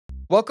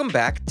Welcome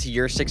back to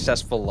Your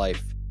Successful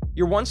Life,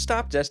 your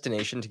one-stop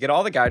destination to get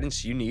all the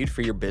guidance you need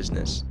for your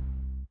business.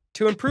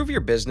 To improve your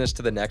business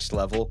to the next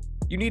level,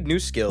 you need new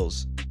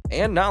skills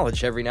and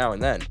knowledge every now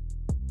and then.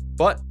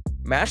 But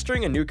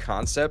mastering a new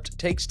concept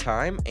takes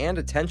time and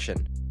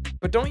attention.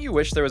 But don't you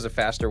wish there was a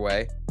faster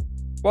way?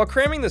 While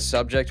cramming the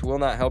subject will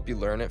not help you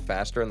learn it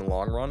faster in the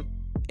long run,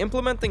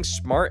 implementing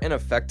smart and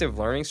effective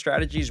learning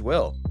strategies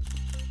will.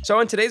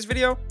 So in today's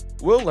video,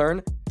 we'll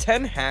learn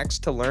 10 hacks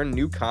to learn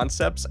new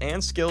concepts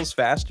and skills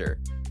faster.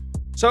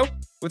 So,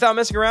 without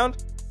messing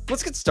around,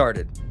 let's get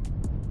started.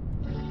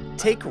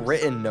 Take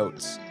written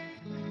notes.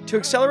 To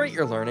accelerate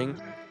your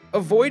learning,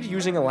 avoid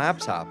using a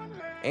laptop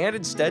and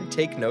instead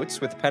take notes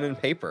with pen and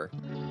paper.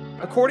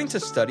 According to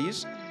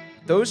studies,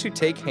 those who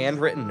take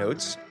handwritten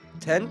notes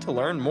tend to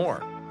learn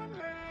more.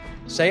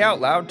 Say out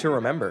loud to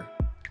remember.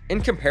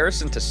 In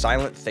comparison to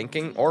silent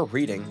thinking or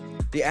reading,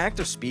 the act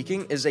of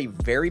speaking is a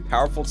very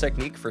powerful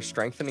technique for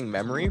strengthening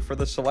memory for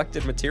the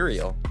selected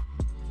material.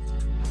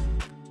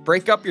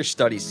 Break up your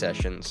study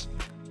sessions.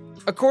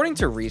 According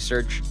to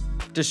research,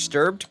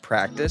 disturbed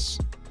practice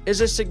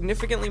is a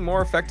significantly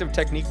more effective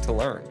technique to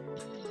learn.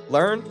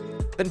 Learn,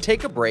 then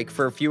take a break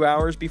for a few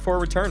hours before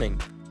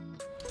returning.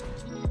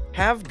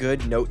 Have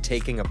good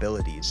note-taking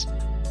abilities.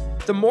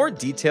 The more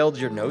detailed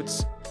your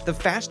notes, the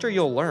faster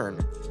you'll learn.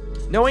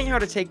 Knowing how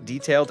to take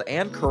detailed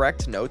and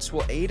correct notes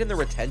will aid in the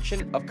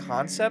retention of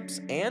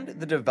concepts and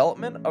the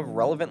development of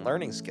relevant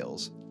learning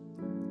skills.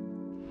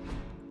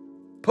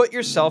 Put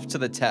yourself to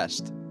the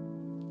test.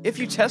 If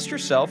you test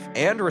yourself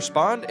and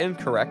respond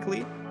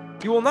incorrectly,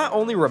 you will not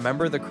only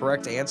remember the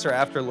correct answer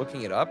after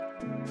looking it up,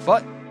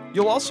 but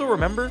you'll also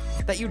remember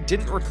that you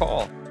didn't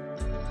recall.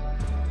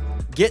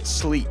 Get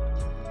sleep.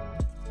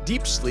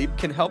 Deep sleep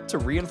can help to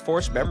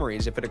reinforce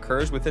memories if it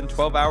occurs within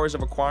 12 hours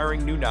of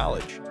acquiring new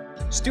knowledge.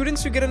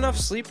 Students who get enough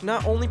sleep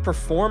not only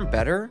perform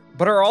better,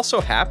 but are also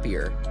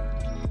happier.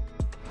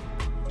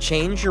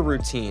 Change your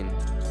routine.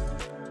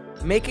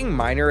 Making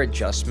minor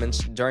adjustments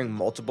during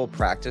multiple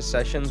practice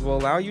sessions will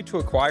allow you to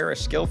acquire a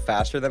skill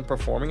faster than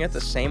performing it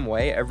the same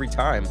way every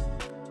time.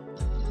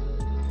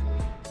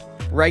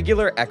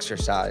 Regular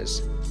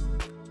exercise.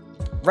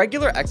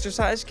 Regular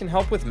exercise can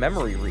help with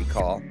memory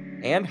recall,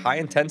 and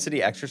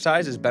high-intensity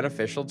exercise is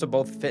beneficial to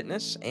both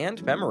fitness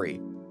and memory.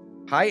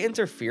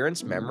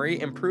 High-interference memory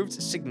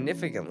improves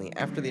significantly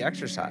after the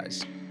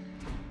exercise.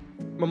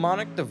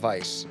 Mnemonic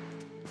device.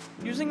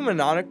 Using a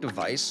mnemonic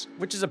device,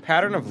 which is a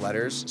pattern of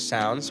letters,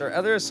 sounds, or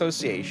other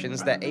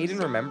associations that aid in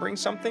remembering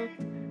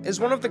something, is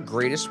one of the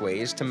greatest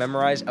ways to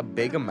memorize a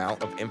big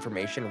amount of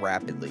information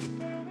rapidly.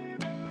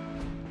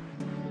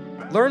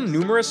 Learn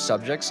numerous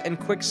subjects in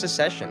quick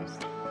succession.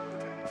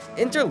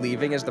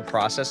 Interleaving is the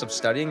process of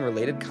studying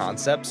related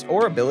concepts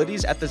or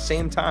abilities at the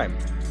same time.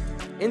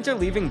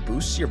 Interleaving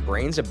boosts your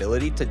brain's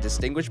ability to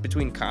distinguish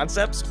between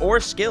concepts or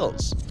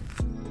skills.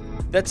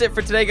 That's it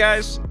for today,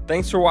 guys.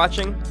 Thanks for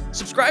watching.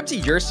 Subscribe to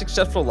Your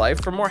Successful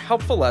Life for more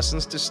helpful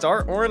lessons to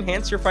start or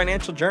enhance your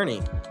financial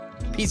journey.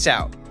 Peace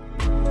out.